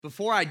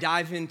Before I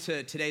dive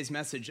into today's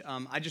message,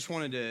 I just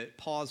wanted to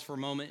pause for a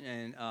moment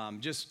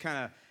and just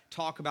kind of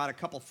talk about a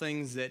couple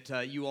things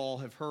that you all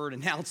have heard,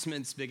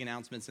 announcements, big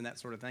announcements and that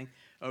sort of thing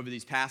over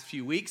these past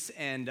few weeks,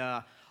 and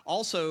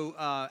also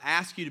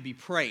ask you to be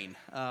praying.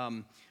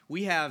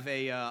 We have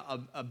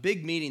a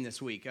big meeting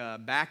this week.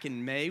 Back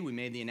in May, we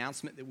made the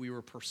announcement that we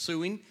were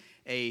pursuing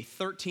a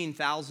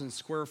 13,000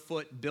 square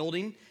foot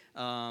building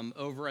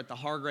over at the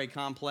Hargrave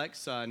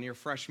Complex near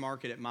Fresh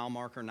Market at mile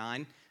marker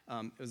 9.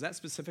 Was that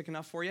specific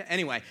enough for you?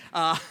 Anyway,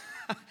 that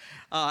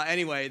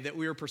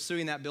we were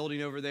pursuing that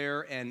building over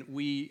there, and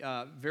we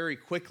very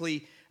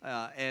quickly,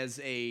 as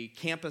a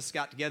campus,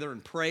 got together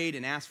and prayed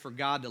and asked for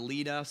God to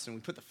lead us, and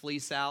we put the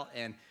fleece out,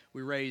 and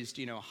we raised,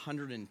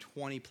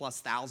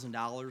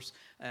 $120,000+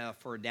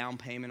 for a down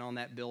payment on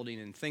that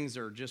building, and things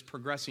are just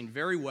progressing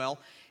very well.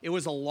 It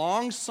was a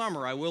long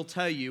summer, I will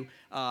tell you.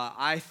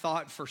 I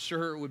thought for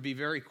sure it would be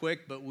very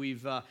quick, but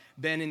we've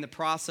been in the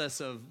process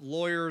of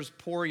lawyers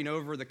poring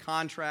over the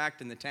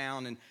contract in the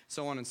town and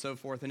so on and so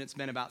forth, and it's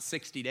been about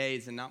 60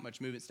 days and not much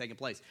movement's taken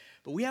place.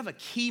 But we have a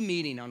key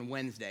meeting on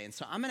Wednesday, and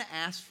so I'm going to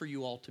ask for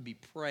you all to be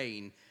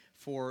praying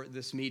for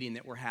this meeting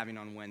that we're having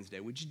on Wednesday.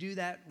 Would you do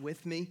that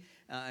with me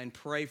and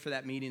pray for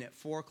that meeting at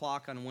 4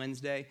 o'clock on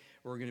Wednesday?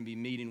 We're going to be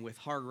meeting with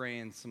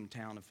Hargrave and some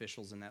town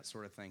officials and that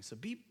sort of thing. So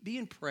be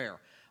in prayer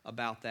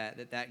about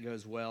that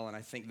goes well, and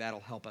I think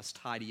that'll help us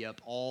tidy up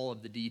all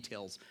of the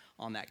details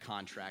on that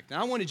contract. And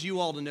I wanted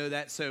you all to know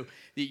that so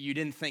that you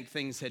didn't think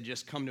things had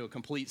just come to a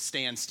complete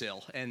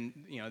standstill and,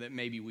 that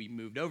maybe we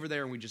moved over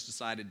there and we just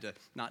decided to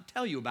not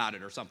tell you about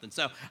it or something.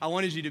 So I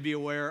wanted you to be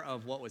aware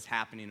of what was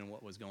happening and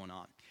what was going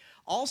on.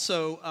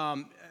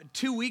 Also,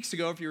 2 weeks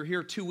ago, if you were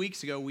here 2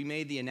 weeks ago, we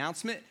made the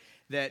announcement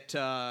that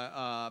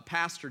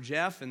Pastor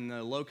Jeff and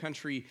the Low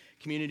Country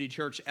Community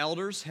Church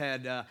elders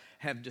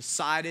have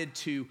decided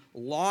to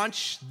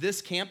launch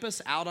this campus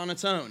out on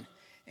its own.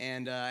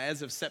 And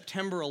as of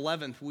September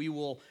 11th, we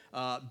will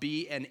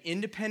be an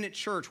independent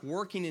church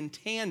working in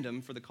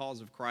tandem for the cause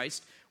of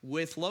Christ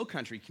with Low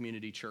Country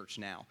Community Church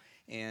now.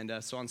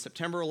 And so on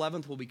September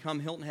 11th, we'll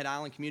become Hilton Head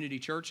Island Community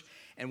Church,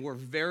 and we're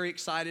very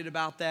excited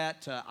about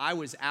that.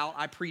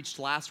 I preached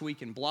last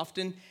week in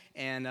Bluffton,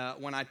 and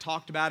when I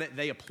talked about it,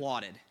 they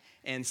applauded.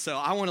 And so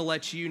I want to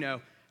let you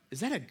know, is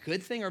that a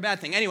good thing or a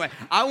bad thing? Anyway,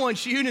 I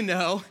want you to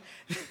know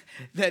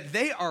that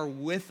they are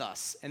with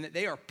us, and that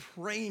they are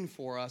praying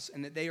for us,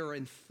 and that they are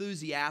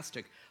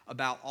enthusiastic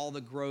about all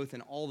the growth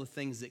and all the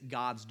things that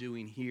God's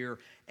doing here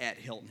at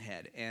Hilton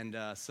Head. And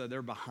so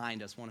they're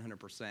behind us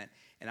 100%.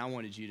 And I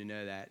wanted you to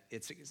know that.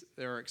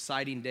 There are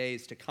exciting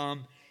days to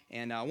come.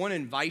 And I want to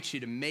invite you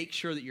to make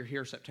sure that you're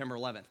here September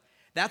 11th.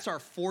 That's our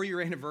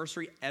 4-year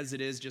anniversary, as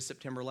it is just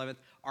September 11th.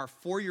 Our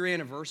 4-year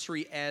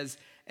anniversary as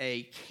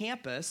a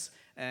campus.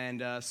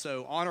 And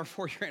so on our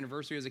 4-year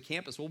anniversary as a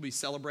campus, we'll be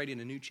celebrating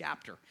a new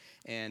chapter.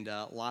 And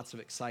lots of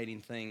exciting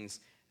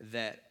things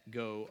that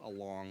go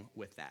along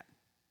with that.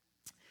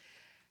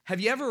 Have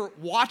you ever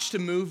watched a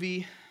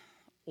movie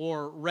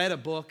or read a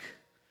book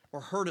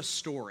or heard a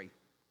story,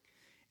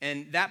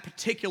 and that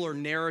particular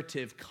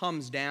narrative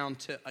comes down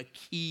to a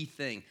key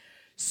thing?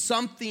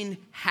 Something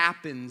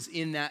happens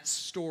in that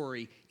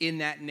story, in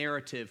that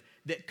narrative,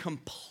 that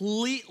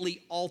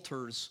completely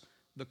alters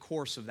the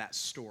course of that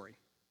story.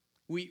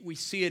 We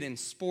see it in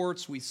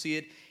sports, we see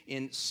it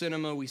in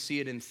cinema, we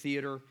see it in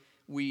theater,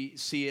 we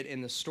see it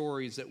in the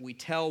stories that we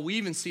tell, we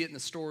even see it in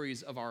the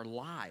stories of our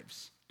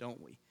lives,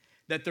 don't we?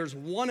 That there's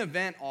one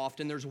event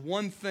often, there's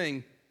one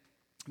thing,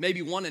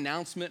 maybe one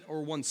announcement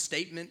or one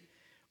statement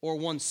or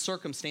one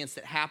circumstance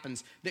that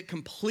happens that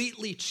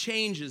completely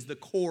changes the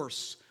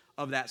course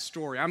of that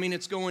story. I mean,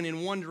 it's going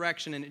in one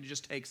direction and it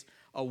just takes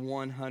a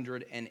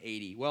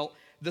 180. Well,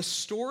 the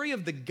story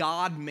of the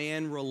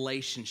God-man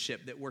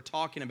relationship that we're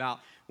talking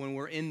about when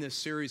we're in this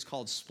series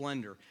called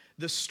Splendor,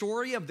 the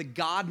story of the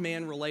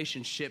God-man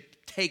relationship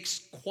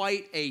takes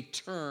quite a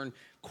turn,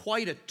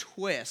 quite a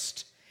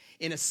twist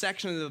in a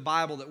section of the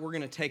Bible that we're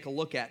going to take a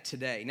look at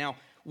today. Now,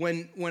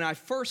 when I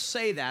first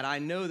say that, I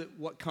know that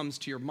what comes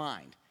to your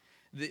mind.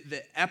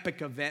 The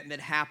epic event that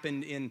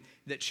happened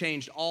that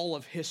changed all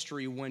of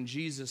history when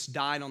Jesus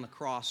died on the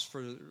cross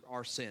for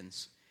our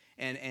sins.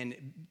 And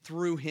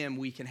through him,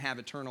 we can have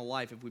eternal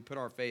life if we put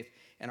our faith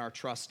and our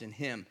trust in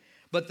him.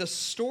 But the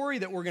story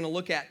that we're going to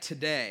look at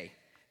today,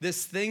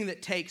 this thing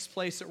that takes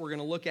place that we're going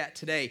to look at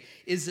today,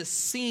 is a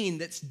scene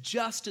that's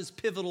just as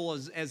pivotal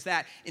as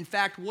that. In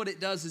fact, what it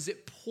does is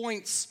it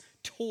points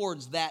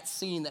towards that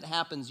scene that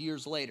happens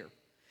years later.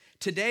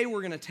 Today, we're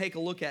going to take a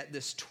look at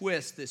this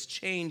twist, this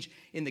change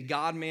in the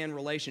God-man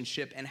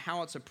relationship, and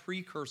how it's a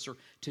precursor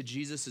to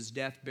Jesus'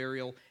 death,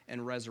 burial,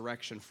 and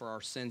resurrection for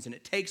our sins. And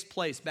it takes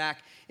place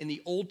back in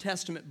the Old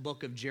Testament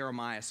book of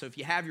Jeremiah. So if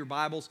you have your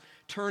Bibles,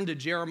 turn to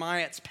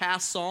Jeremiah. It's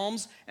past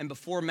Psalms and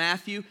before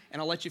Matthew,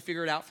 and I'll let you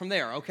figure it out from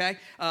there, okay?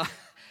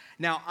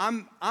 Now,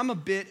 I'm a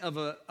bit of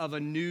a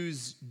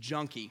news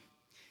junkie.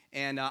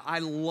 And I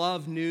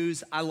love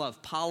news. I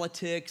love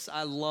politics.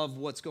 I love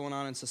what's going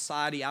on in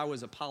society. I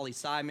was a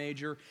poli-sci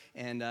major,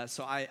 and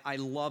so I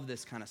love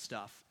this kind of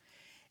stuff.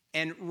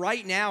 And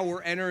right now,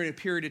 we're entering a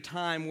period of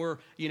time where,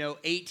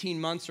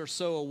 18 months or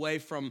so away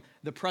from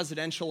the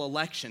presidential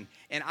election.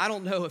 And I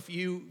don't know if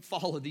you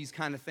follow these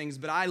kind of things,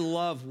 but I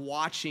love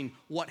watching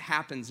what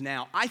happens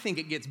now. I think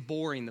it gets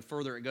boring the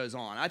further it goes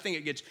on. I think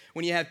it gets,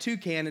 when you have two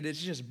candidates,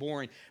 it's just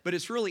boring. But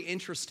it's really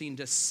interesting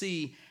to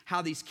see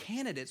how these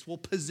candidates will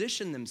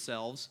position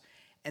themselves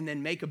and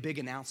then make a big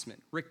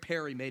announcement. Rick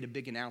Perry made a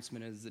big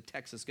announcement as the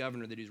Texas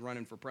governor that he's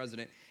running for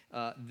president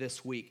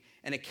this week.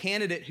 And a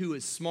candidate who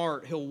is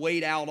smart, he'll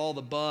wait out all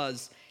the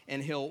buzz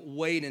and he'll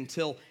wait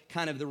until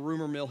kind of the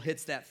rumor mill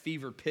hits that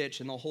fever pitch,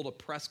 and they'll hold a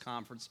press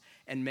conference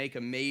and make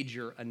a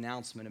major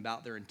announcement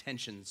about their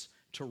intentions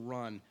to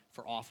run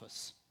for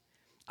office.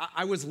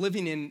 I was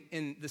living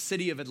in the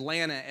city of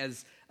Atlanta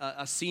as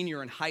a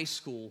senior in high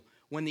school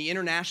when the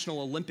International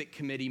Olympic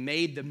Committee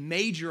made the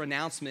major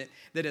announcement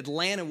that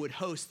Atlanta would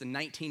host the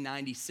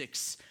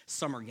 1996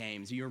 Summer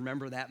Games. You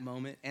remember that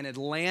moment? And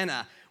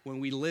Atlanta, when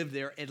we lived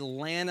there,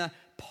 Atlanta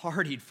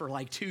partied for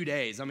like 2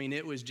 days. I mean,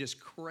 it was just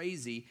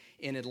crazy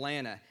in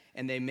Atlanta,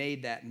 and they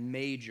made that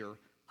major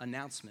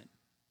announcement.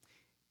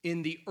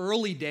 In the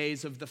early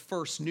days of the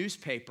first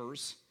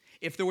newspapers,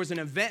 if there was an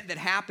event that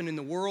happened in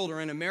the world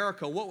or in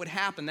America, what would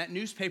happen? That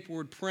newspaper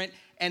would print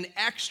an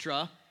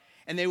extra,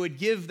 and they would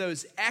give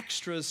those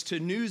extras to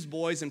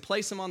newsboys and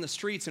place them on the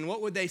streets. And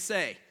what would they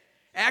say?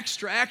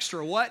 Extra,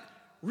 extra, what?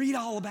 Read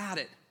all about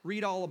it.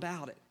 Read all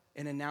about it.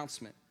 An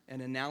announcement.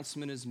 An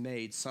announcement is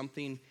made.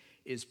 Something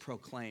is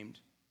proclaimed.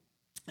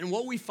 And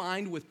what we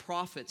find with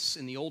prophets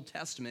in the Old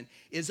Testament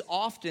is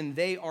often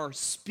they are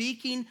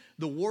speaking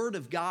the word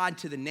of God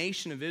to the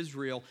nation of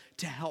Israel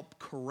to help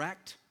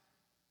correct,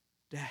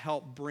 to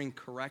help bring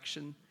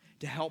correction,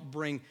 to help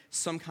bring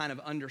some kind of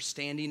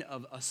understanding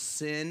of a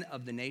sin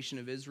of the nation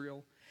of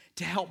Israel,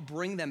 to help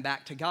bring them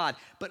back to God.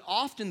 But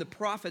often the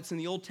prophets in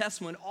the Old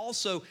Testament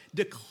also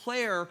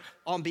declare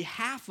on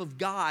behalf of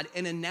God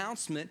an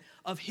announcement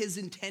of his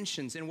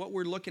intentions. And what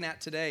we're looking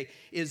at today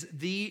is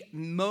the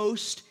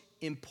most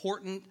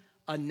important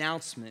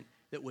announcement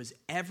that was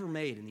ever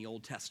made in the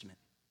Old Testament.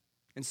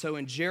 And so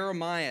in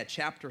Jeremiah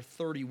chapter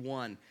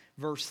 31,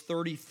 verse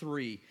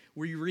 33,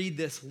 we read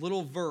this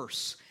little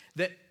verse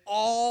that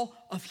all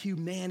of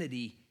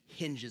humanity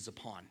hinges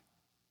upon.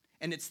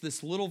 And it's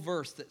this little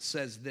verse that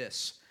says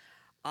this: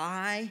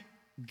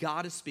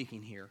 God is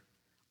speaking here,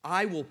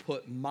 I will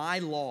put my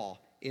law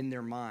in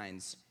their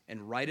minds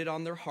and write it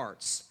on their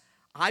hearts.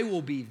 I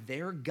will be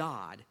their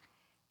God,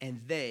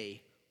 and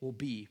they will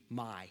be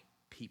my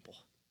people.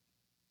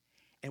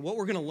 And what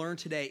we're going to learn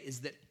today is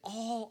that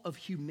all of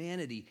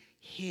humanity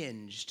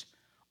hinged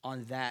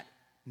on that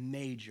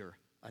major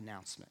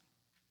announcement.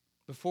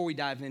 Before we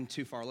dive in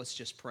too far, let's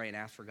just pray and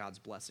ask for God's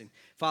blessing.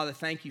 Father,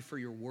 thank you for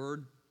your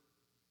word.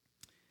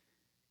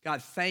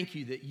 God, thank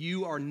you that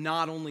you are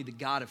not only the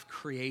God of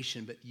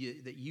creation, but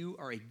that you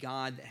are a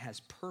God that has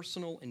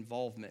personal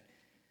involvement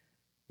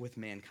with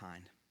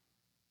mankind.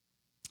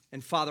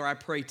 And Father, I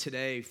pray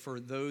today for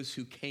those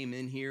who came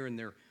in here and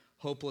they're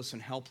hopeless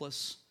and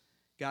helpless.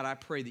 God, I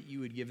pray that you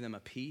would give them a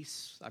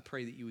peace. I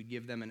pray that you would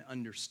give them an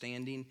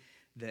understanding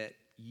that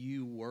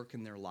you work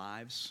in their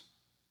lives.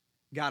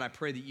 God, I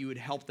pray that you would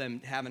help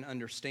them have an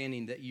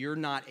understanding that you're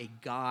not a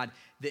God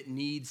that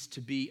needs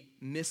to be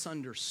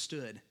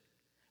misunderstood,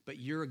 but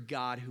you're a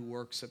God who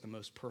works at the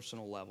most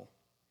personal level.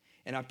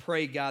 And I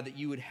pray, God, that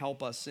you would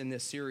help us in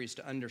this series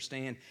to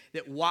understand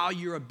that while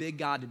you're a big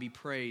God to be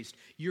praised,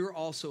 you're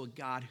also a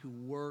God who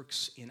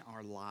works in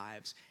our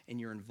lives, and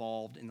you're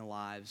involved in the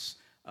lives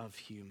of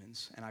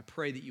humans. And I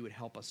pray that you would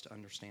help us to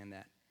understand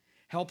that.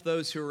 Help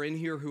those who are in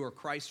here who are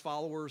Christ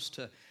followers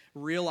to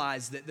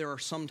realize that there are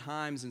some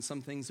times and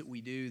some things that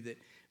we do that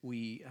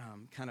we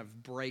kind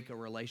of break a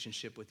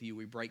relationship with you.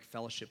 We break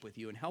fellowship with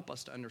you, and help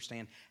us to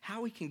understand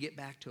how we can get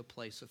back to a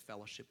place of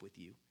fellowship with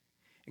you.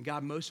 And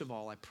God, most of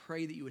all, I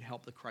pray that you would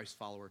help the Christ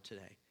follower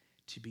today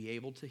to be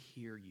able to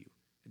hear you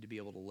and to be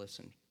able to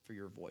listen for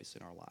your voice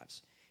in our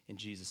lives. In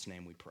Jesus'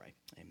 name we pray.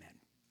 Amen.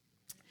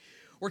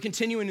 We're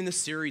continuing in this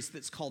series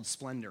that's called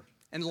Splendor.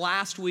 And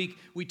last week,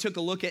 we took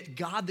a look at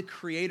God the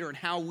Creator and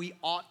how we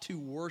ought to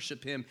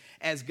worship him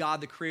as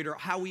God the Creator,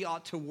 how we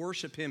ought to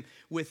worship him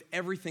with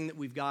everything that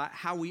we've got,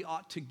 how we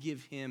ought to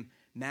give him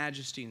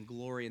majesty and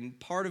glory. And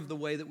part of the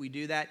way that we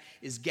do that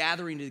is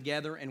gathering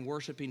together and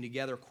worshiping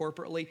together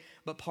corporately.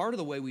 But part of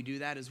the way we do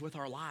that is with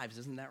our lives.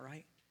 Isn't that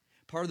right?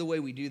 Part of the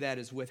way we do that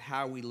is with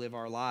how we live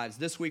our lives.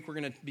 This week, we're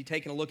going to be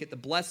taking a look at the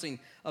blessing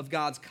of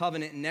God's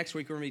covenant. And next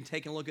week, we're going to be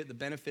taking a look at the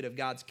benefit of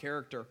God's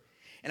character.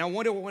 And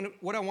what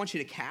I want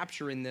you to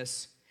capture in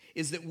this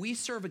is that we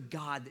serve a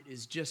God that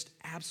is just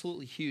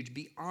absolutely huge,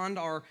 beyond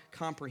our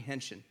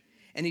comprehension.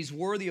 And he's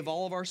worthy of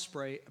all of our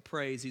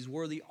praise. He's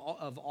worthy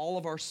of all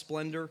of our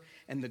splendor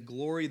and the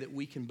glory that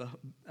we can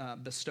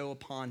bestow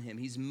upon him.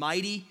 He's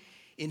mighty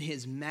in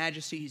his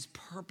majesty. He's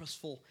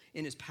purposeful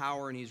in his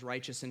power, and he's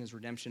righteous in his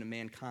redemption of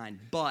mankind.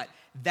 But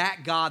that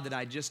God that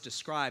I just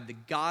described, the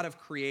God of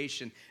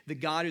creation, the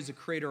God who's the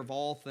creator of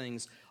all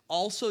things,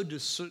 also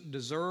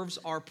deserves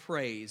our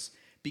praise,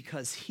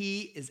 because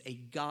he is a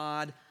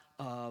God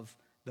of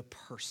the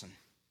person.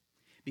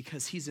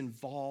 because he's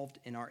involved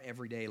in our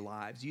everyday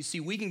lives. You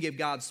see, we can give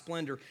God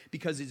splendor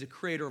because he's a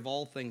creator of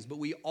all things, but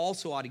we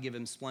also ought to give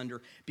him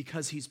splendor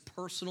because he's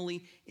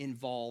personally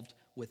involved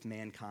with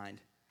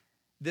mankind.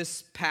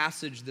 This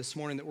passage this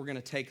morning that we're going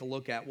to take a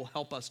look at will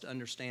help us to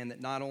understand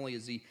that not only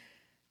is he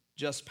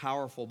just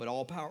powerful, but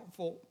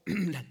all-powerful.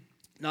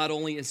 Not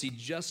only is he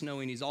just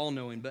knowing, he's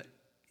all-knowing,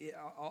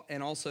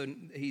 and also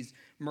he's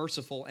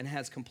merciful and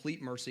has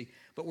complete mercy.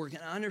 But we're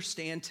going to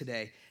understand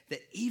today that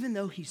even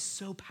though he's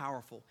so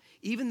powerful,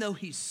 even though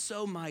he's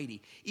so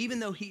mighty, even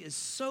though he is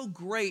so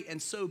great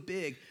and so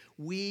big,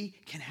 we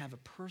can have a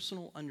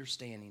personal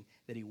understanding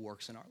that he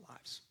works in our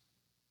lives,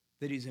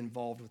 that he's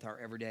involved with our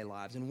everyday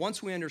lives. And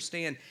once we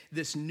understand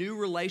this new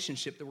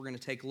relationship that we're going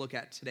to take a look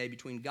at today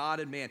between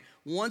God and man,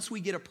 once we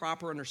get a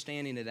proper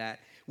understanding of that,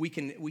 we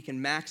can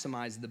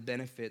maximize the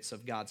benefits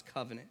of God's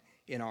covenant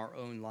in our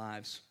own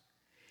lives.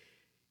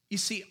 You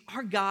see,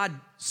 our God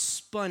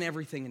spun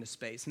everything into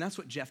space, and that's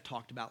what Jeff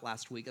talked about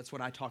last week. That's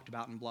what I talked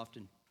about in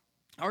Bluffton.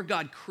 Our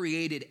God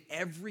created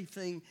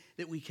everything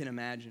that we can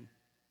imagine,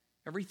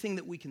 everything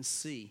that we can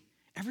see,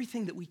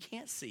 everything that we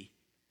can't see.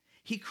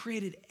 He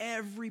created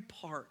every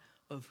part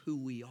of who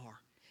we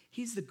are.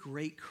 He's the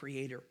great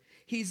creator.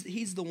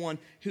 He's the one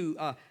who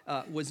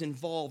was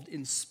involved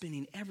in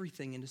spinning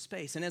everything into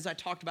space. And as I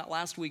talked about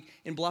last week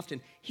in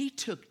Bluffton, he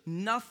took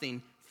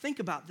nothing. Think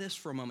about this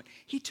for a moment.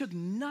 He took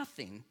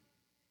nothing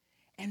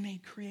and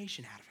made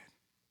creation out of it.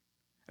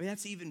 I mean,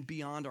 that's even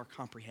beyond our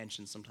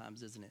comprehension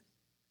sometimes, isn't it?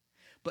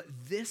 But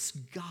this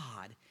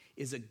God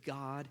is a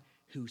God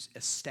who's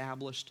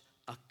established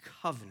a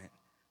covenant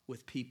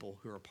with people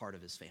who are part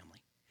of his family.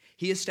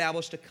 He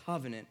established a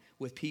covenant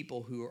with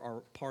people who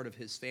are part of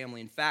his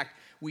family. In fact,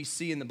 we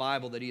see in the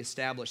Bible that he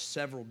established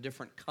several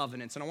different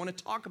covenants. And I want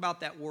to talk about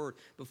that word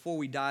before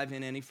we dive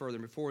in any further,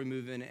 before we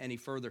move in any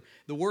further.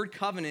 The word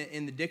covenant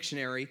in the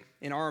dictionary,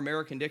 in our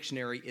American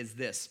dictionary, is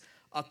this: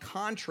 a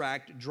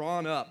contract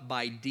drawn up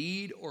by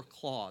deed or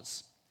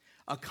clause.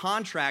 A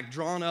contract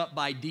drawn up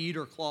by deed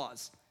or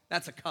clause.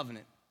 That's a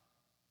covenant.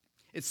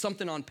 It's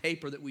something on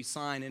paper that we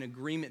sign, an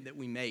agreement that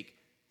we make.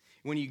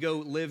 When you go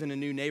live in a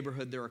new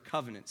neighborhood, there are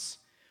covenants.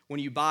 When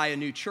you buy a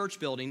new church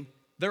building,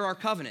 there are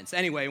covenants.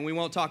 Anyway, and we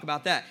won't talk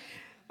about that.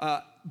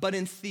 But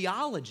in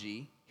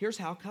theology, here's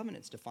how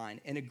covenants define: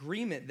 an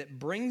agreement that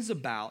brings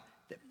about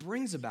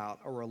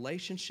a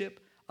relationship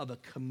of a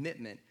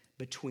commitment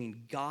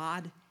between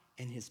God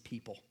and his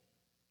people.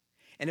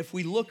 And if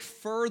we look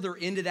further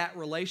into that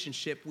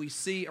relationship, we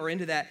see, or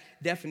into that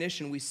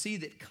definition, we see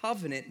that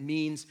covenant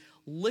means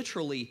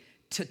literally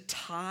to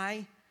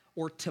tie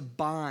or to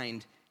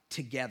bind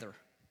together.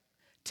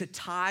 To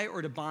tie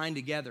or to bind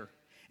together.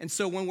 And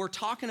so when we're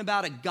talking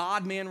about a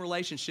God-man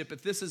relationship,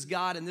 if this is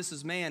God and this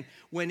is man,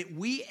 when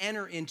we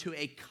enter into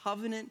a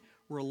covenant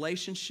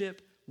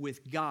relationship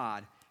with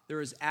God,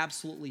 there is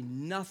absolutely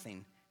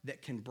nothing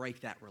that can break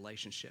that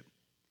relationship.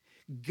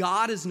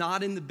 God is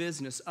not in the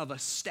business of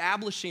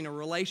establishing a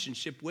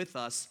relationship with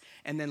us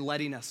and then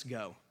letting us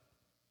go.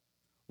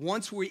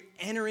 Once we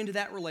enter into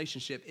that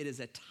relationship, it is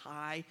a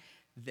tie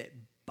that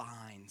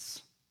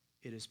binds.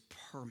 It is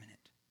permanent.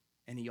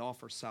 And he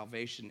offers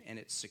salvation, and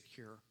it's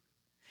secure.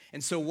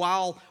 And so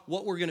while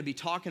what we're going to be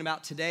talking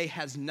about today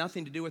has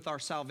nothing to do with our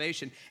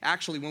salvation,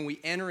 actually when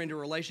we enter into a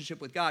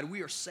relationship with God,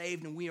 we are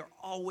saved and we are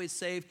always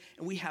saved,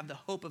 and we have the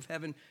hope of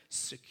heaven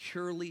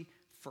securely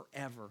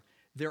forever.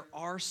 There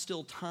are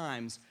still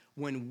times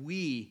when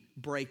we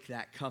break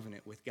that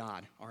covenant with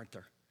God, aren't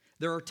there?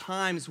 There are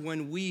times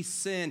when we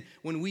sin,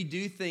 when we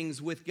do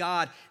things with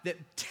God that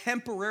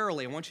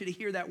temporarily, I want you to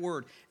hear that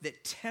word,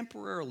 that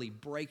temporarily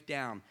break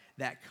down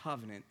that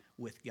covenant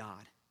with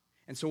God.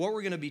 And so what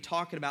we're going to be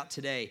talking about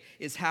today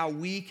is how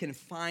we can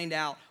find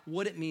out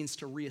what it means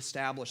to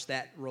reestablish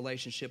that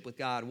relationship with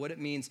God, what it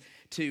means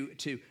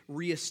to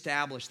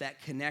reestablish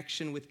that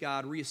connection with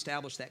God,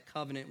 reestablish that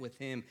covenant with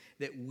him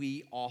that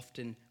we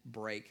often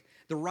break.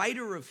 The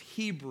writer of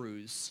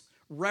Hebrews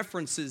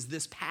references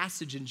this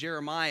passage in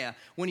Jeremiah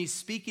when he's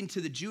speaking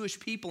to the Jewish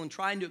people and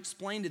trying to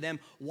explain to them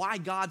why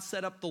God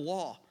set up the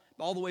law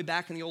all the way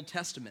back in the Old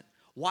Testament.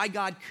 Why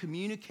God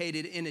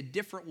communicated in a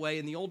different way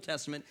in the Old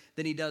Testament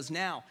than he does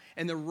now.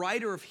 And the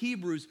writer of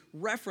Hebrews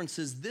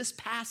references this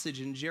passage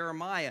in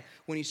Jeremiah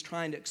when he's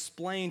trying to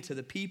explain to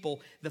the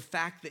people the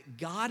fact that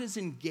God is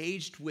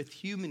engaged with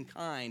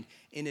humankind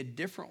in a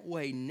different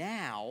way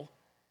now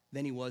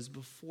than he was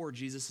before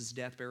Jesus'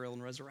 death, burial,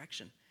 and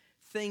resurrection.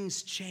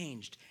 Things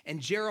changed, and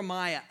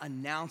Jeremiah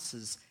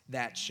announces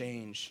that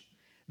change.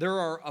 There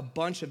are a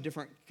bunch of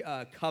different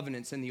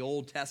covenants in the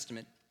Old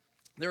Testament.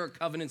 There are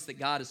covenants that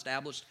God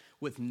established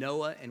with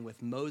Noah and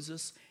with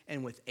Moses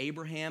and with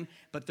Abraham,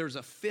 but there's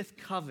a fifth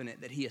covenant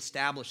that he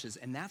establishes,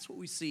 and that's what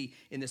we see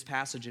in this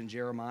passage in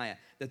Jeremiah,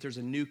 that there's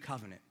a new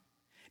covenant.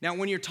 Now,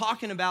 when you're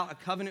talking about a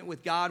covenant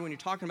with God, when you're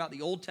talking about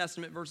the Old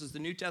Testament versus the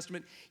New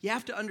Testament, you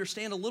have to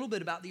understand a little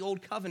bit about the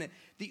Old Covenant.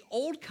 The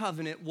Old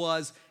Covenant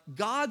was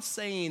God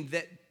saying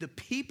that the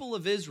people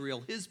of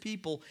Israel, his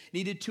people,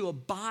 needed to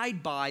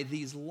abide by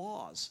these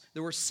laws.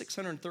 There were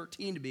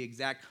 613 to be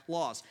exact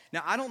laws.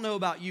 Now, I don't know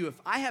about you. If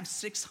I have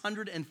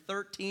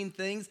 613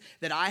 things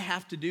that I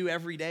have to do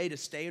every day to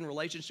stay in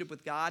relationship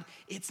with God,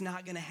 it's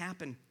not going to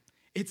happen.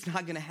 It's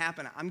not going to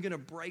happen. I'm going to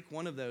break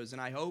one of those,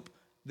 and I hope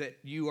that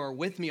you are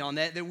with me on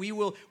that we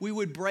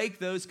would break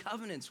those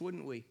covenants,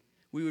 wouldn't we?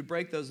 We would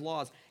break those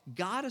laws.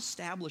 God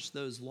established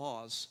those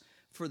laws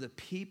for the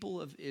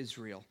people of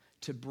Israel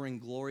to bring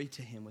glory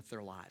to him with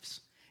their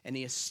lives. And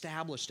he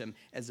established them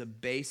as a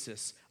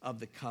basis of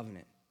the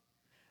covenant.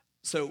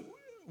 So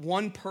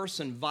one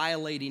person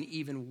violating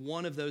even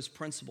one of those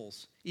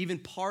principles, even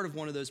part of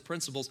one of those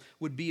principles,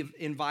 would be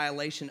in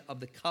violation of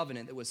the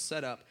covenant that was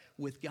set up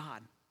with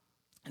God.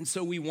 And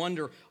so we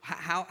wonder,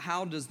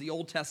 how does the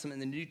Old Testament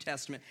and the New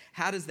Testament,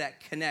 how does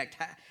that connect?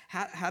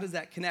 How does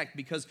that connect?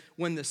 Because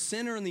when the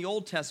sinner in the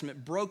Old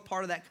Testament broke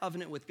part of that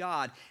covenant with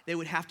God, they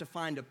would have to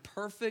find a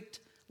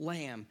perfect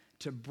lamb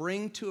to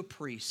bring to a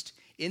priest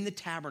in the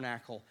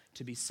tabernacle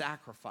to be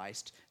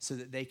sacrificed so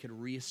that they could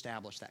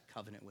reestablish that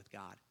covenant with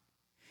God.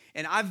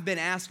 And I've been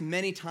asked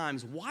many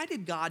times, why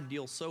did God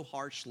deal so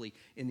harshly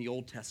in the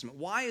Old Testament?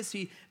 Why is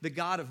he the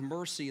God of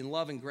mercy and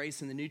love and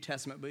grace in the New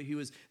Testament, but he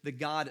was the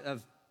God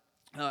of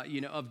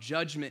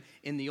judgment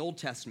in the Old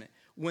Testament?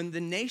 When the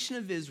nation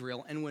of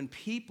Israel and when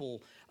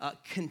people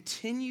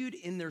continued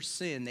in their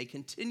sin, they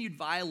continued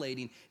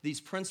violating these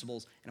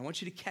principles, and I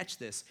want you to catch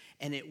this,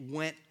 and it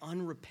went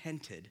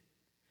unrepented,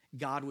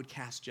 God would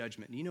cast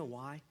judgment. Do you know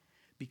why?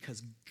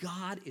 Because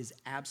God is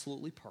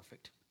absolutely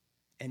perfect,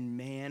 and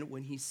man,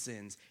 when he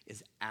sins,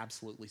 is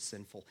absolutely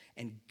sinful,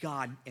 and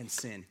God and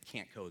sin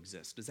can't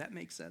coexist. Does that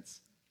make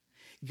sense?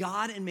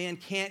 God and man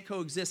can't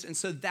coexist, and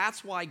so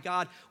that's why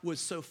God was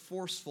so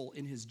forceful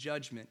in his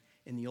judgment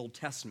in the Old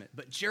Testament.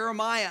 But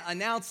Jeremiah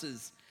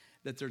announces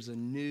that there's a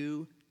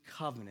new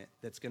covenant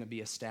that's going to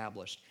be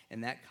established,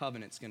 and that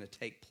covenant's going to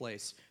take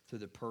place through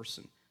the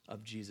person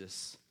of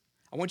Jesus.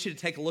 I want you to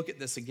take a look at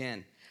this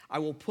again. I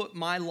will put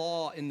my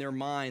law in their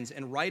minds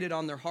and write it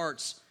on their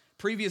hearts.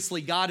 Previously,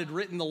 God had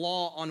written the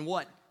law on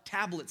what?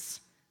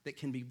 Tablets that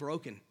can be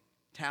broken.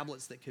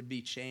 Tablets that could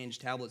be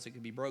changed, tablets that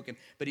could be broken.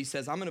 But he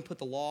says, I'm going to put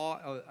the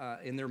law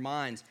in their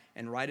minds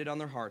and write it on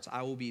their hearts.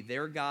 I will be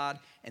their God,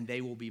 and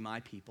they will be my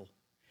people.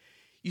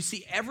 You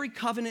see, every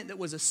covenant that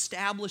was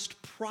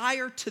established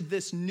prior to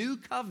this new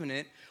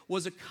covenant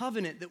was a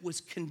covenant that was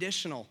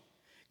conditional.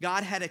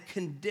 God had a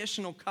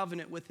conditional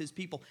covenant with his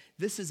people.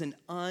 This is an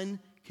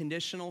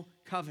unconditional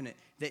covenant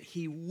that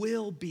he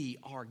will be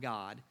our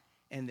God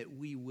and that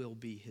we will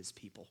be his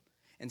people.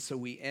 And so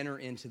we enter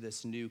into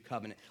this new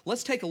covenant.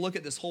 Let's take a look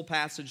at this whole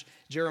passage,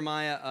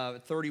 Jeremiah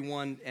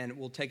 31, and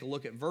we'll take a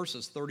look at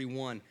verses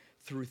 31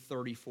 through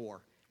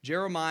 34.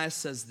 Jeremiah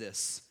says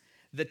this,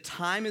 "The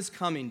time is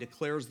coming,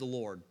 declares the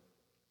Lord,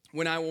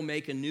 when I will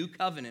make a new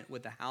covenant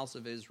with the house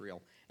of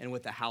Israel and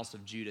with the house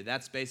of Judah."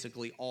 That's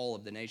basically all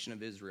of the nation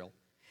of Israel.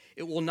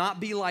 "It will not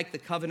be like the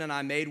covenant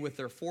I made with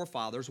their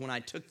forefathers when I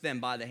took them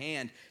by the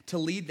hand to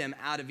lead them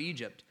out of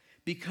Egypt,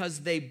 because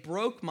they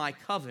broke my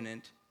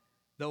covenant,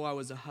 though I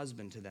was a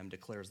husband to them,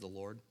 declares the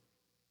Lord.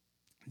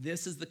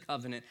 This is the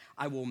covenant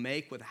I will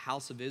make with the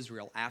house of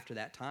Israel after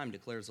that time,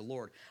 declares the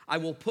Lord. I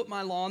will put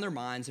my law in their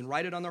minds and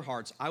write it on their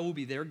hearts. I will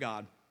be their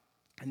God,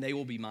 and they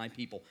will be my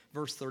people."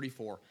 Verse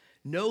 34,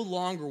 "No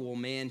longer will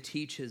man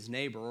teach his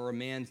neighbor or a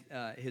man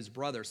his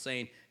brother,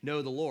 saying,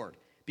 'Know the Lord,'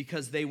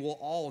 because they will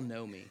all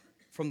know me,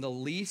 from the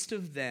least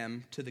of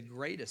them to the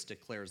greatest,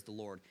 declares the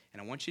Lord."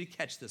 And I want you to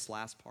catch this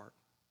last part.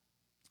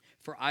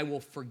 "For I will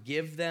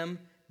forgive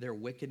them their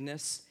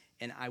wickedness,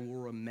 and I will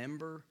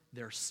remember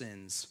their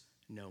sins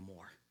no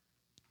more."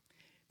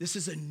 This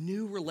is a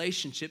new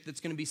relationship that's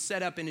going to be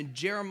set up. And in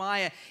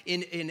Jeremiah,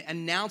 in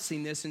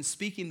announcing this and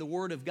speaking the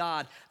word of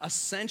God,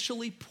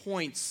 essentially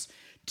points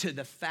to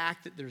the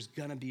fact that there's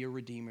going to be a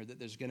Redeemer, that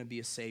there's going to be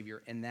a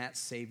Savior, and that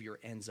Savior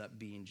ends up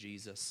being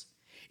Jesus.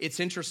 It's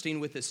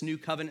interesting with this new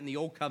covenant and the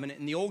old covenant.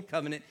 In the old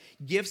covenant,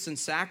 gifts and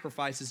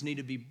sacrifices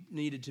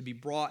needed to be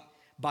brought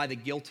by the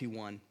guilty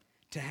one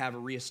to have a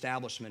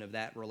reestablishment of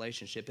that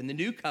relationship. In the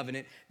new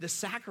covenant, the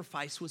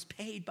sacrifice was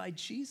paid by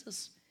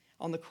Jesus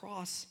on the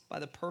cross, by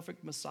the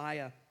perfect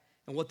Messiah.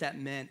 And what that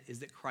meant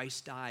is that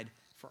Christ died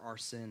for our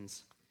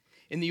sins.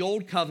 In the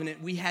old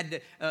covenant,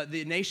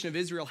 the nation of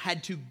Israel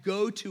had to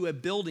go to a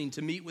building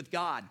to meet with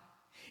God.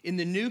 In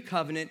the new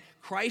covenant,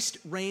 Christ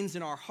reigns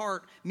in our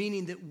heart,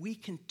 meaning that we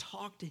can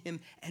talk to him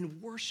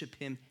and worship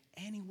him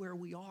anywhere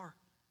we are.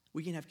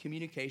 We can have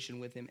communication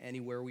with him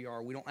anywhere we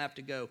are. We don't have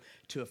to go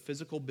to a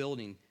physical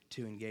building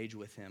to engage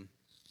with him.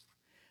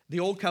 The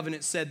old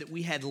covenant said that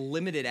we had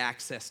limited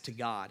access to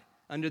God.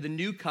 Under the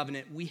new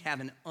covenant, we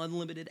have an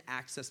unlimited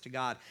access to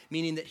God,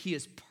 meaning that he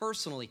is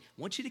personally,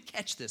 I want you to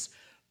catch this,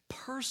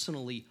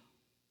 personally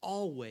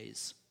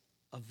always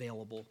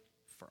available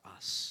for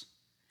us.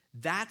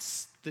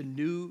 That's the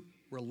new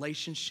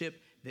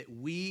relationship that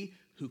we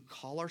who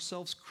call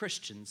ourselves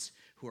Christians,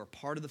 who are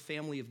part of the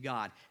family of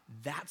God,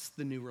 that's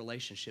the new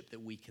relationship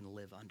that we can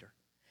live under.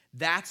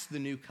 That's the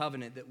new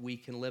covenant that we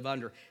can live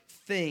under.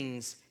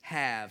 Things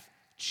have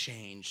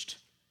changed.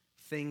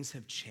 Things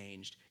have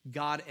changed.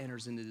 God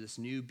enters into this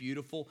new,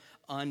 beautiful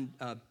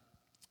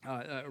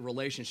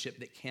relationship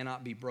that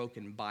cannot be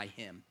broken by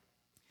him.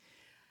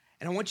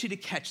 And I want you to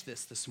catch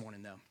this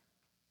morning, though,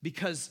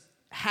 because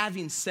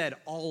having said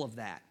all of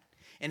that,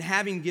 and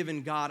having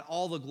given God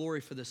all the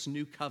glory for this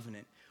new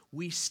covenant,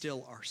 we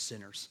still are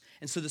sinners.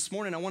 And so this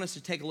morning, I want us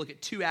to take a look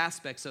at two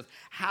aspects of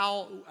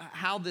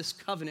how this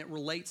covenant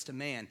relates to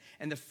man.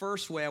 And the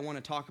first way I want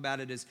to talk about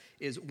it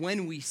is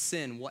when we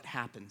sin, what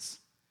happens?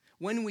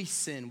 When we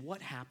sin,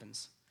 what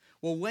happens?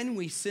 Well, when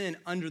we sin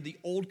under the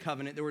old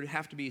covenant, there would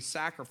have to be a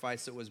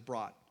sacrifice that was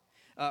brought.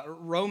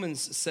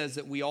 Romans says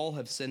that we all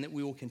have sinned, that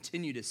we will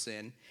continue to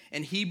sin.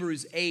 And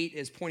Hebrews 8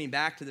 is pointing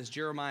back to this,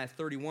 Jeremiah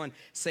 31,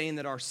 saying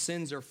that our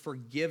sins are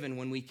forgiven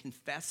when we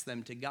confess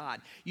them to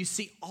God. You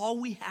see, all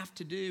we have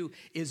to do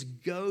is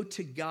go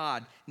to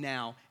God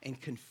now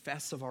and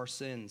confess of our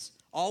sins.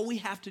 All we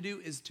have to do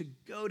is to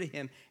go to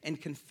him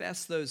and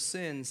confess those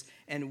sins,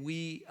 and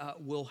we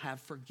will have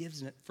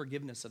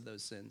forgiveness of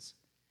those sins.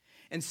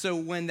 And so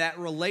when that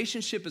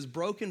relationship is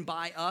broken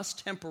by us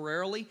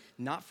temporarily,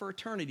 not for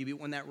eternity, but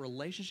when that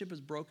relationship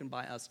is broken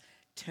by us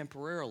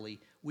temporarily,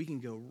 we can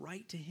go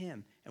right to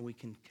him and we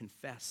can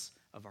confess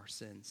of our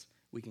sins.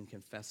 We can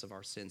confess of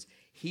our sins.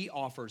 He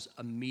offers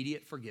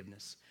immediate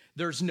forgiveness.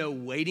 There's no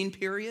waiting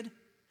period.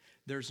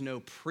 There's no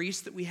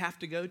priest that we have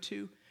to go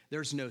to.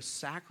 There's no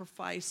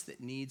sacrifice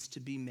that needs to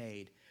be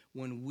made.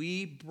 When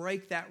we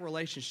break that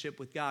relationship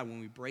with God,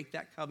 when we break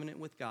that covenant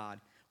with God,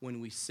 when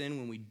we sin,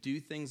 when we do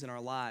things in our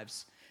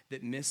lives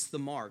that miss the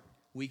mark,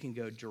 we can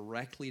go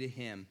directly to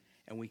him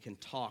and we can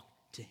talk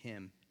to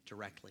him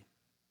directly.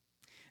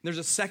 And there's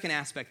a second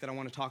aspect that I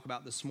want to talk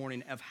about this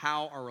morning of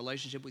how our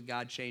relationship with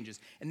God changes,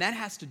 and that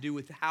has to do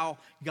with how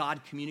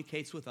God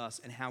communicates with us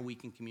and how we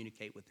can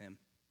communicate with him.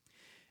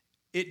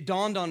 It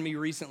dawned on me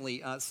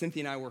recently,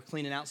 Cynthia and I were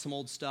cleaning out some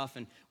old stuff,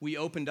 and we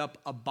opened up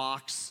a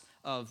box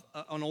of,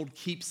 an old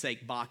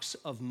keepsake box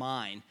of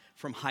mine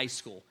from high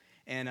school.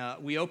 And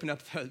we opened up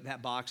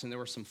that box, and there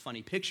were some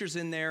funny pictures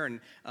in there, and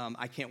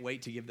I can't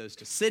wait to give those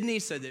to Sydney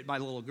so that my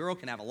little girl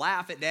can have a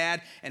laugh at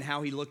Dad and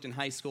how he looked in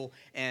high school.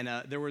 And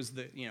there was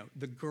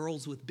the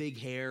girls with big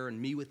hair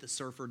and me with the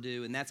surfer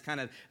do, and that's kind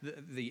of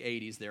the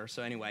 80s there.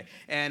 So anyway,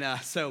 and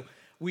so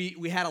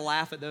we had a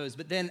laugh at those.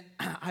 But then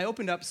I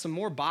opened up some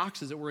more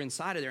boxes that were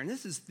inside of there, and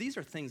these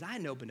are things I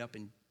hadn't opened up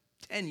in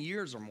 10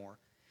 years or more.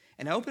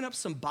 And I opened up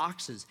some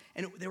boxes,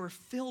 and they were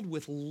filled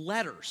with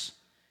letters.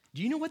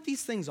 Do you know what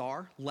these things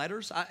are?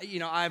 Letters?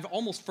 I've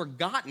almost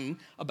forgotten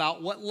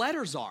about what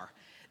letters are.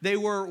 They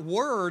were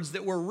words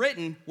that were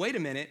written, wait a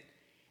minute,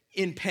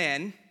 in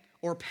pen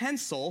or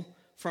pencil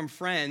from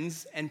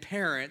friends and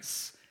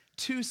parents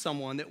to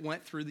someone that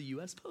went through the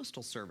U.S.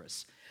 Postal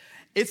Service.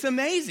 It's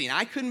amazing.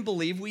 I couldn't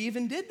believe we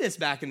even did this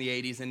back in the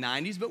 80s and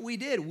 90s, but we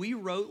did. We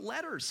wrote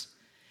letters.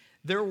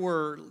 There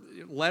were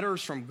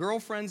letters from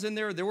girlfriends in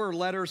there. There were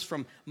letters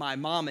from my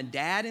mom and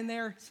dad in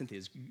there.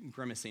 Cynthia's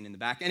grimacing in the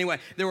back. Anyway,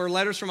 there were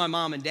letters from my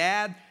mom and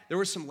dad. There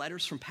were some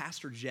letters from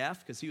Pastor Jeff,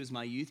 because he was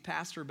my youth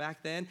pastor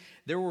back then.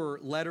 There were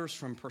letters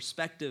from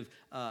prospective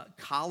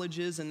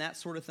colleges and that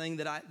sort of thing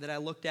that I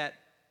looked at.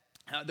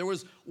 There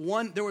was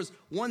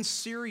one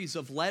series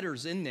of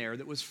letters in there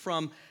that was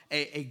from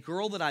a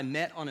girl that I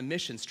met on a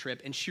missions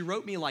trip, and she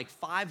wrote me like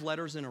 5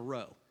 letters in a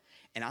row.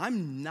 And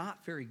I'm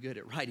not very good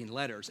at writing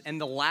letters.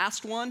 And the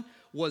last one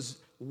was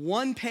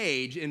 1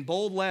 page in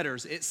bold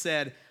letters. It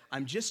said,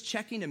 "I'm just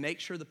checking to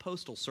make sure the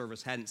Postal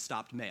Service hadn't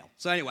stopped mail."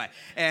 So anyway,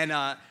 and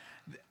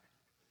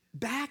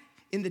back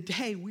in the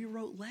day, we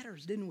wrote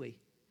letters, didn't we?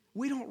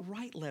 We don't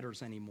write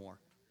letters anymore.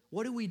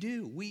 What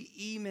do? We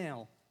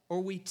email,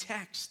 or we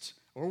text,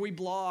 or we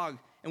blog,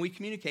 and we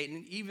communicate.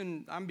 And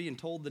even, I'm being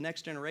told, the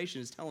next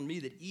generation is telling me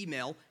that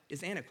email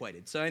is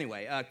antiquated. So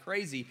anyway,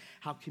 crazy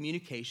how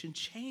communication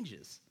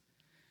changes.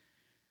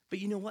 But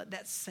you know what?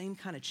 That same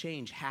kind of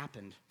change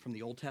happened from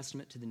the Old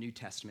Testament to the New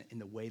Testament in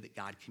the way that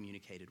God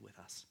communicated with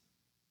us.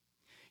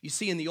 You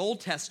see, in the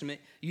Old Testament,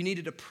 you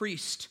needed a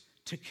priest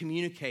to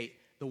communicate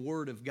the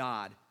word of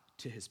God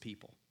to his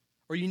people.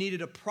 Or you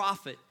needed a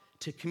prophet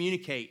to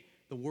communicate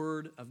the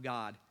word of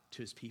God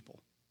to his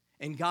people.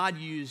 And God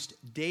used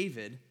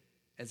David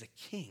as a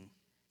king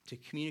to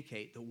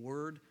communicate the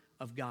word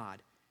of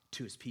God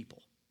to his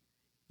people.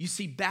 You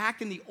see,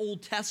 back in the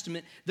Old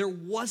Testament, there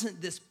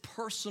wasn't this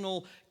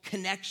personal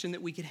connection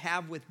that we could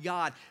have with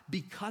God.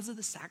 Because of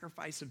the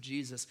sacrifice of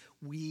Jesus,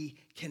 we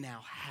can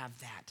now have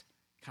that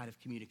kind of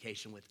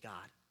communication with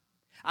God.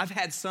 I've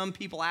had some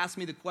people ask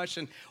me the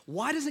question,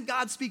 why doesn't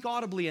God speak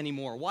audibly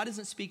anymore? Why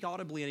doesn't it speak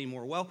audibly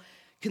anymore? Well,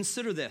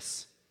 consider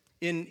this.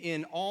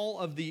 In all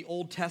of the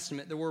Old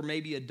Testament, there were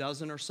maybe a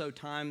dozen or so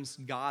times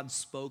God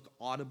spoke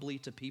audibly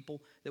to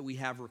people that we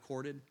have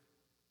recorded.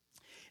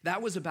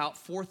 That was about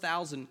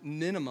 4,000,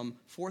 minimum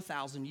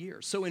 4,000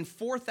 years. So in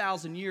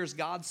 4,000 years,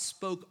 God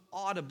spoke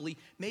audibly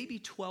maybe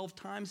 12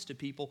 times to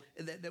people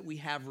that we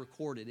have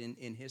recorded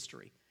in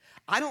history.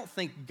 I don't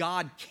think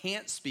God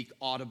can't speak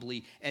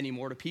audibly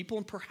anymore to people,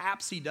 and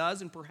perhaps he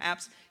does, and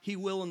perhaps he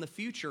will in the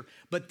future,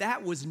 but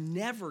that was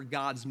never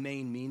God's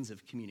main means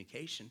of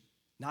communication,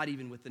 not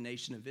even with the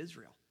nation of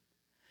Israel.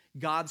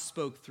 God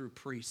spoke through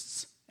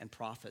priests and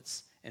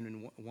prophets, and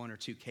in one or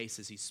two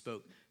cases, he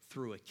spoke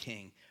through a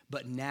king.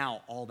 But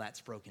now all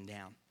that's broken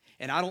down.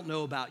 And I don't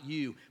know about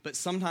you, but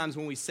sometimes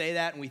when we say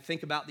that and we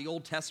think about the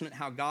Old Testament,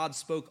 how God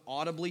spoke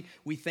audibly,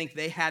 we think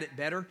they had it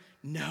better.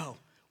 No,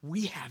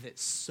 we have it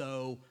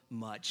so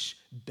much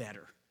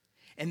better.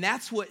 And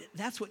that's what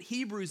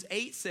Hebrews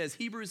 8 says.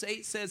 Hebrews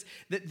 8 says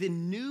that the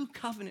new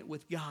covenant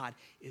with God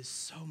is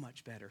so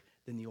much better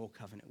than the old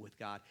covenant with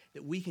God,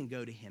 that we can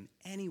go to him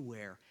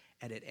anywhere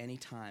and at any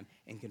time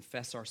and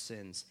confess our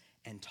sins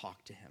and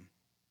talk to him.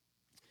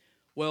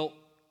 Well,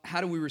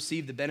 how do we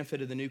receive the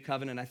benefit of the new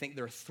covenant? I think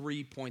there are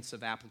 3 points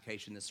of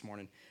application this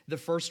morning. The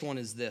first one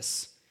is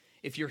this.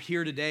 If you're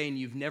here today and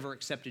you've never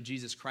accepted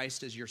Jesus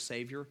Christ as your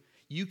Savior,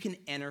 you can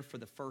enter for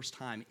the first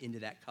time into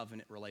that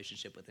covenant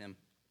relationship with him.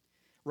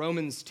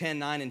 Romans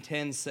 10:9 and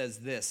 10 says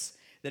this,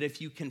 that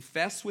if you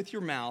confess with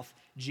your mouth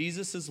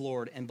Jesus is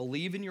Lord and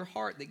believe in your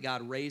heart that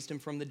God raised him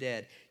from the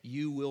dead,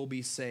 you will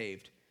be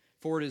saved.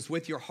 For it is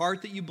with your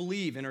heart that you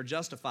believe and are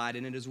justified,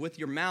 and it is with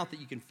your mouth that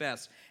you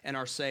confess and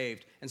are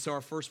saved. And so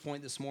our first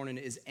point this morning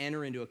is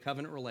enter into a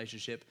covenant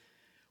relationship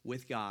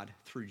with God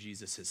through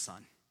Jesus, his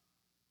son.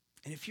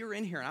 And if you're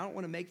in here, and I don't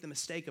want to make the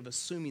mistake of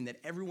assuming that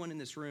everyone in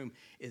this room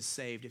is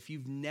saved. If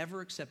you've never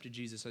accepted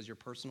Jesus as your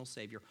personal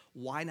Savior,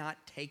 why not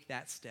take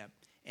that step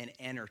and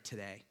enter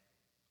today?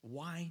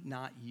 Why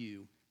not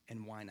you,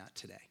 and why not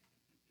today?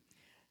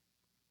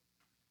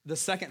 The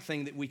second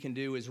thing that we can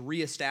do is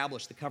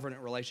reestablish the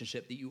covenant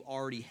relationship that you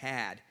already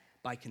had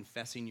by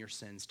confessing your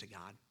sins to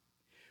God.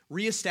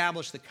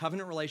 Reestablish the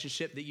covenant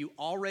relationship that you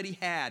already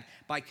had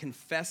by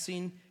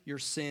confessing your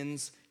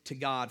sins to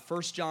God.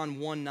 1 John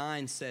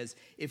 1:9 says,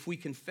 if we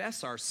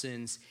confess our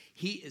sins,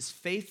 he is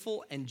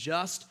faithful and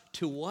just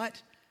to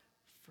what?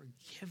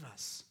 Forgive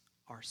us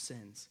our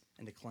sins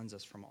and to cleanse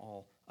us from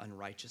all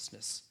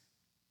unrighteousness.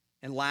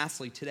 And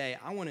lastly, today,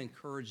 I want to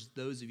encourage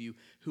those of you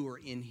who are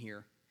in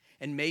here,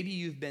 and maybe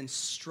you've been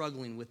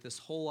struggling with this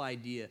whole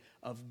idea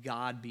of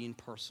God being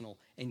personal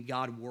and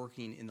God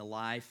working in the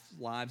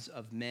lives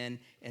of men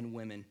and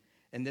women.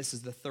 And this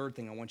is the third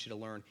thing I want you to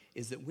learn,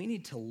 is that we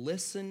need to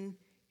listen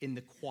in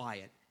the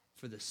quiet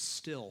for the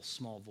still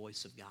small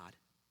voice of God.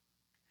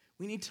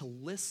 We need to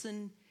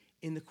listen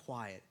in the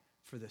quiet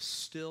for the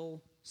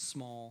still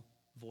small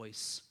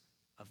voice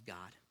of God.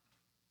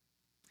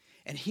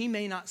 And he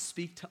may not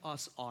speak to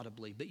us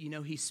audibly, but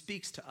he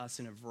speaks to us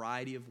in a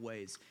variety of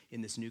ways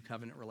in this new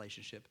covenant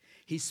relationship.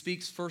 He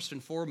speaks first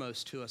and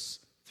foremost to us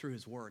through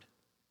his word.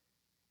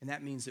 And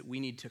that means that we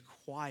need to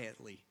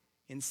quietly,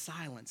 in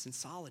silence, in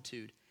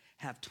solitude,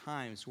 have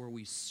times where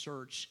we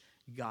search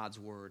God's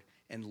word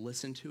and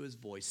listen to his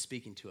voice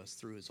speaking to us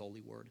through his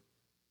holy word.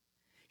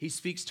 He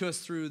speaks to us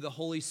through the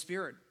Holy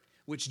Spirit,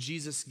 which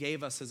Jesus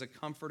gave us as a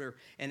comforter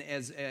and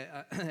as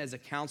a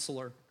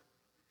counselor,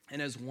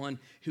 and as one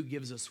who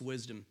gives us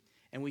wisdom.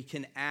 And we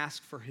can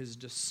ask for his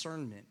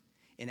discernment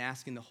in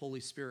asking the Holy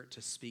Spirit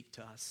to speak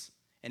to us.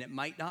 And it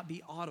might not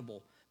be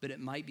audible, but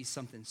it might be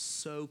something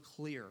so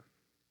clear.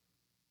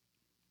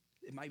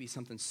 It might be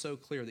something so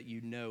clear that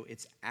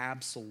it's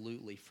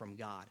absolutely from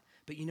God.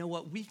 But you know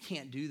what? We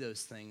can't do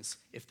those things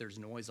if there's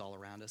noise all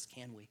around us,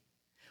 can we?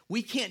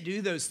 We can't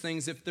do those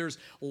things if there's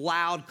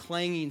loud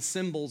clanging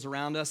cymbals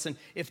around us, and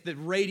if the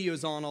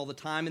radio's on all the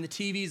time and the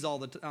TV's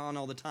on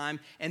all the time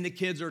and the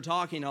kids are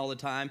talking all the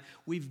time.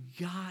 We've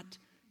got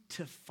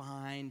to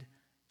find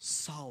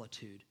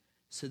solitude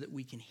so that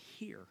we can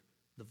hear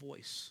the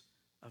voice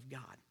of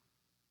God.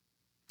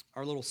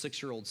 Our little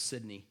 6-year-old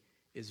Sydney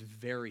is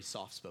very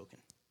soft-spoken,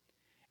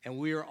 and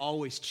we are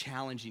always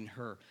challenging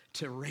her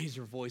to raise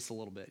her voice a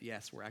little bit.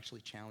 Yes, we're actually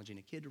challenging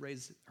a kid to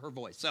raise her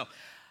voice. So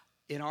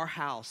in our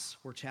house,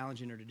 we're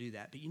challenging her to do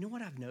that. But you know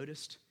what I've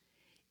noticed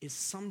is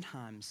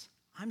sometimes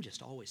I'm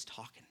just always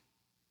talking.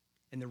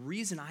 And the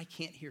reason I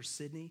can't hear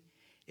Sydney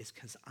is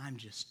because I'm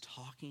just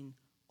talking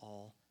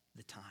all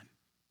the time.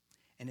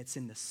 And it's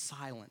in the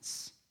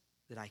silence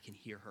that I can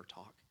hear her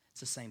talk. It's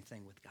the same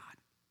thing with God.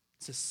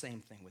 It's the same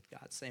thing with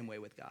God, same way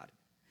with God.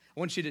 I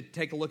want you to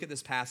take a look at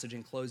this passage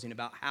in closing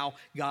about how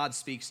God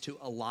speaks to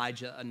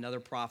Elijah, another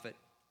prophet.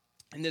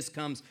 And this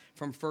comes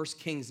from 1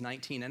 Kings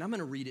 19. And I'm going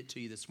to read it to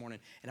you this morning.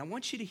 And I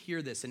want you to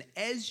hear this. And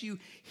as you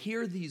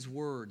hear these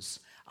words,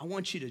 I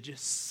want you to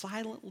just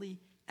silently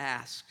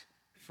ask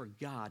for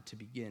God to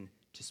begin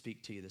to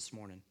speak to you this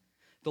morning.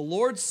 The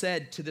Lord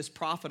said to this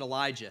prophet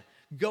Elijah,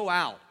 "Go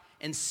out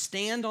and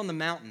stand on the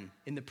mountain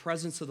in the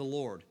presence of the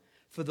Lord,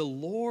 for the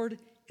Lord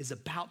is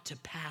about to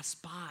pass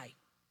by."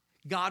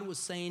 God was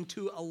saying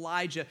to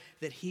Elijah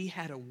that he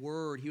had a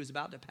word. He was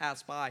about to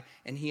pass by,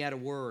 and he had a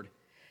word.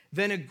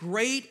 Then a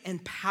great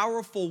and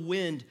powerful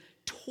wind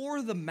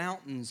tore the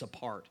mountains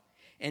apart,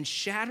 and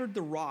shattered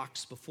the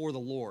rocks before the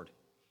Lord.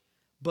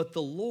 But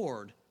the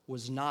Lord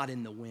was not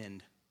in the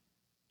wind.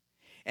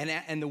 And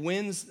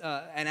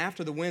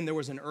after the wind there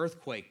was an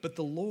earthquake, but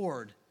the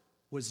Lord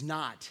was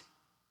not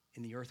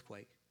in the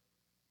earthquake.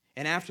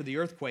 And after the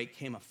earthquake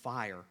came a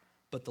fire,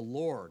 but the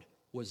Lord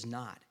was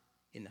not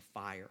in the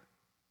fire.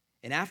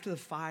 And after the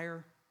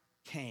fire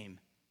came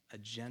a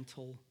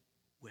gentle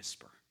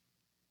whisper.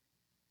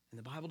 And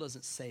the Bible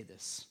doesn't say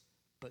this,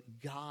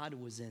 but God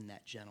was in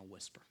that gentle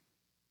whisper.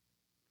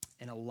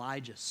 And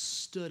Elijah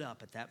stood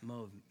up at that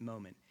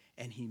moment,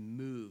 and he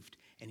moved,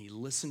 and he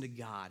listened to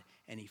God,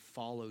 and he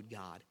followed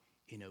God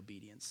in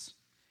obedience.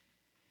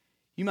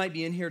 You might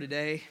be in here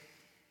today,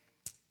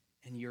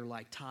 and you're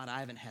like, Todd, I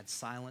haven't had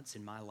silence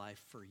in my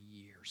life for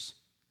years.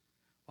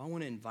 Well, I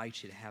want to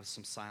invite you to have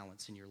some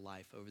silence in your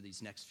life over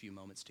these next few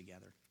moments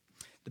together.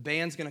 The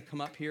band's going to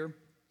come up here,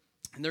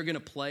 and they're going to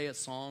play a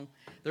song.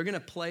 They're going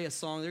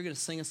to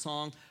sing a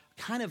song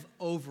kind of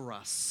over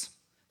us.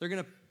 They're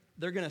going to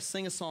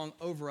sing a song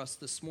over us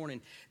this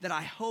morning that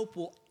I hope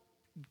will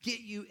get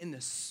you in the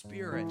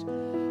spirit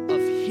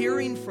of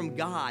hearing from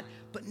God,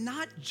 but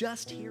not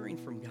just hearing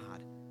from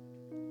God,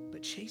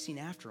 but chasing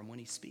after him when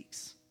he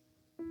speaks.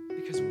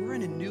 Because we're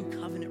in a new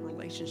covenant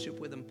relationship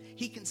with him.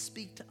 He can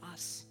speak to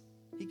us.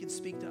 He can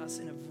speak to us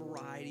in a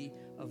variety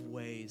of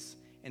ways.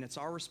 And it's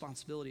our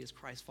responsibility as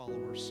Christ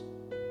followers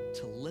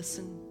to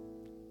listen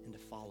and to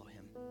follow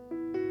him.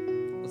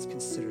 Let's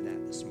consider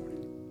that this morning.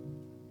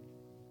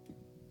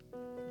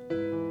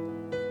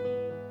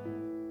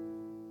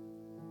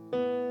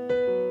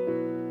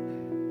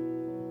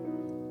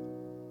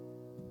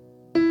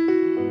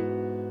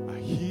 I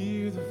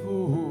hear the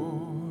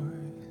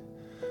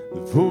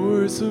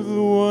voice of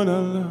the one I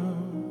love.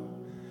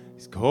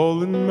 He's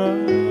calling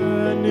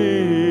my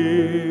name.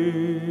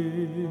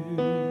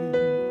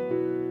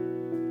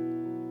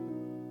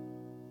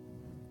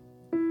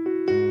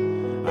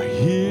 I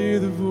hear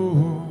the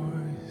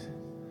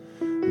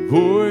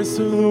voice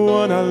of the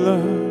one I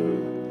love.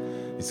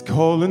 He's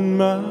calling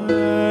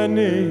my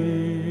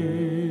name.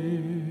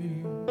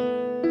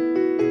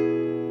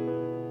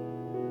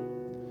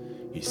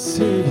 He's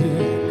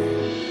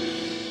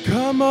saying,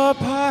 come up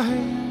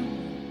higher.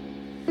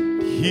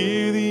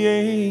 Hear the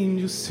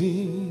angels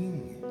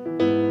sing.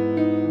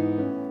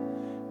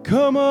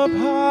 Come up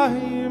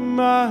higher,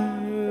 my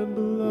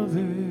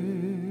beloved.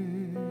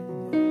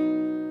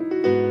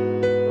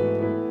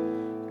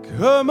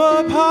 Come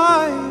up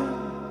higher,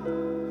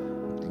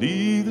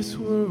 leave this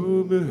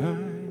world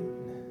behind.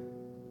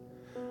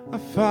 I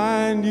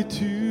find you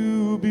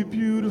to be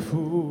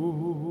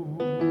beautiful.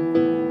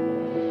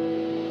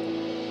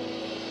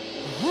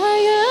 I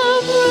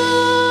am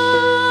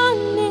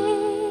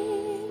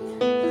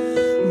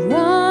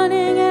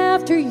running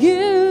after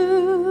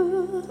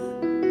you.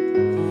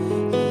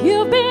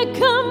 You've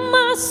become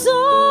my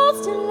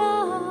soul's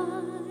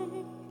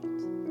delight.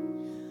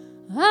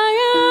 I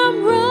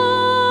am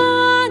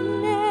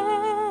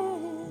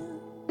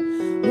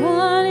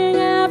running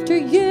after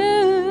you.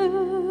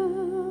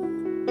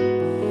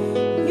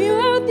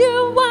 With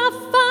you I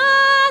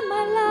find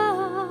my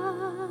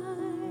life.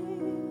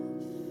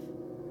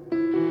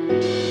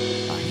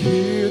 I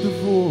hear the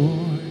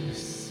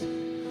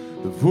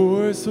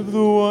voice of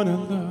the one I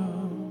love.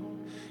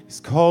 He's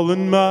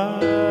calling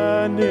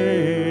my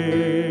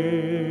name.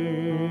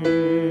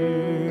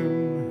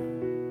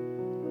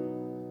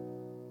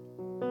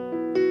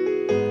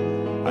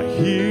 I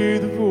hear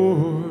the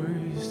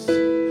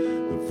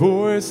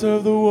voice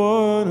of the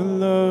one I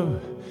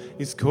love.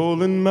 He's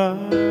calling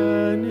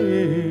my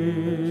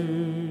name.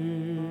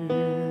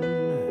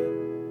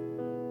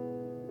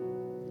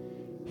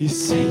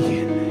 He's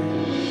saying,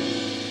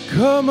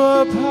 come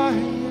up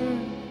higher.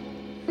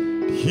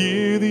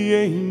 Hear the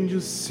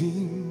angels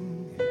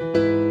sing.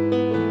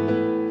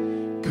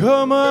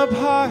 Come up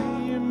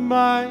higher,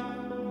 my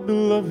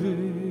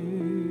beloved.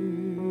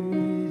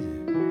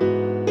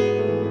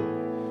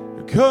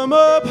 Come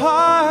up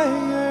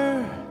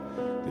higher,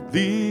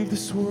 leave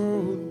this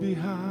world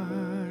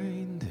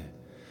behind.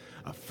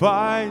 I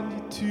find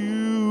you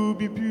to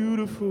be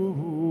beautiful.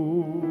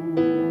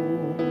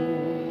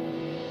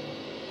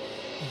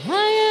 I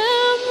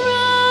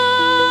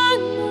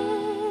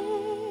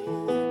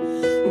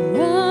am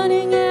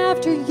running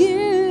after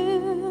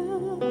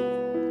you.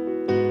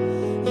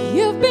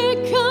 You've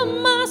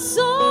become my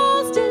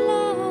soul's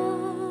delight.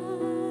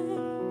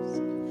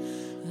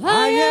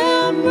 I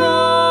am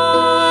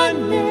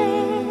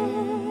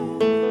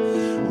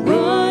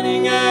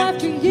running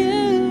after you.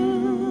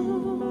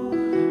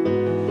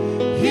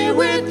 Here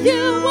with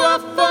you I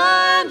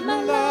find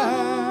my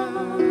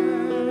life.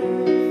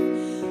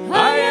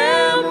 I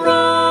am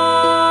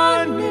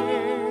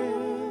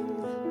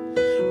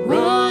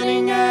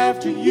running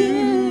after you.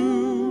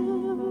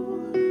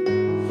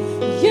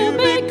 You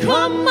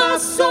become my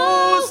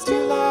soul's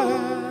delight.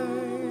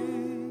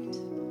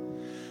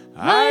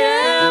 I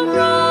am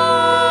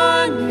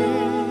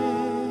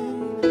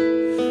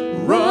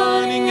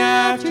running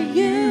after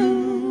you.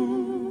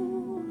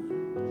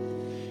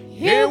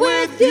 Here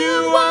with you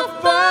I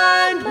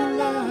find my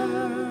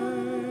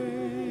life.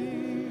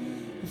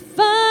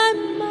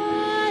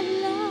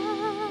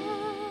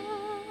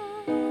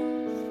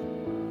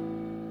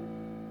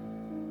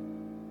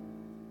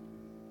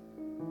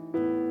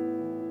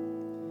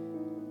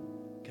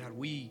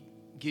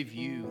 give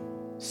you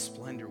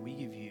splendor. We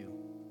give you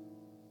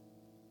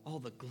all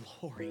the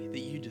glory that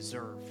you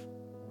deserve.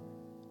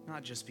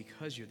 Not just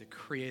because you're the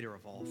creator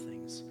of all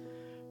things,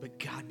 but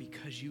God,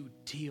 because you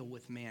deal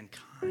with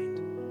mankind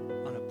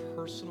on a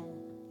personal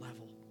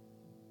level.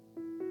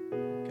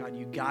 God,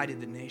 you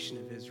guided the nation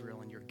of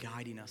Israel, and you're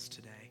guiding us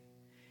today.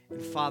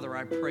 And Father,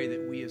 I pray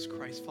that we as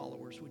Christ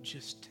followers would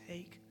just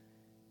take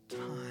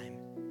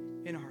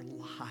time in our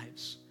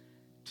lives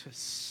to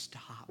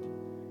stop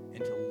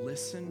and to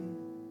listen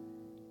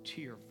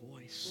to your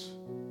voice.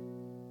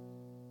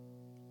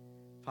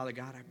 Father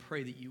God, I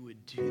pray that you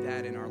would do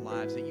that in our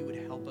lives, that you would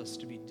help us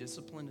to be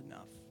disciplined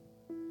enough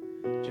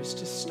just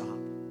to stop.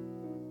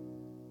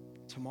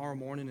 Tomorrow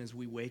morning as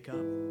we wake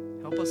up,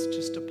 help us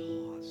just to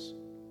pause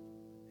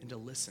and to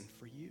listen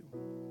for you.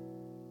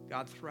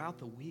 God, throughout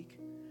the week,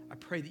 I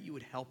pray that you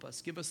would help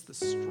us, give us the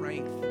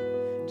strength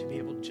to be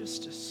able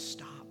just to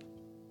stop.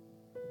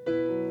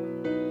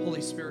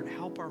 Holy Spirit,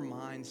 help our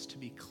minds to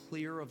be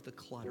clear of the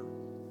clutter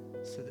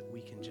so that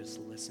we can just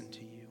listen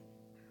to you.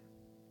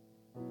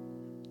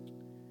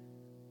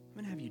 I'm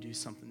going to have you do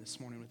something this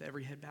morning with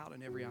every head bowed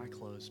and every eye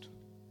closed.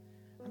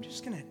 I'm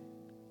just going to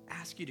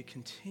ask you to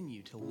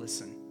continue to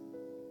listen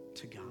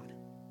to God.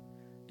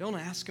 Don't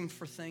ask him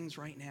for things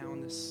right now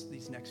in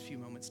these next few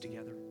moments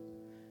together.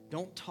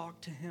 Don't talk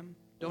to him.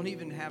 Don't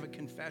even have a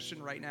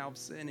confession right now of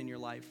sin in your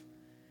life.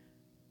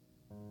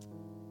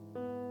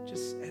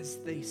 Just as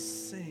they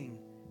sing,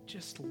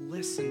 just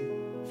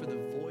listen for the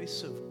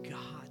voice of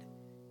God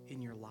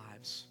in your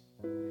lives,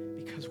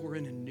 because we're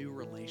in a new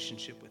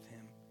relationship with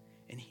him,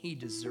 and he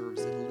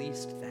deserves at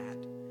least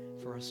that,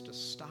 for us to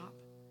stop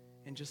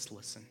and just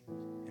listen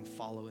and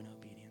follow in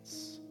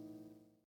obedience.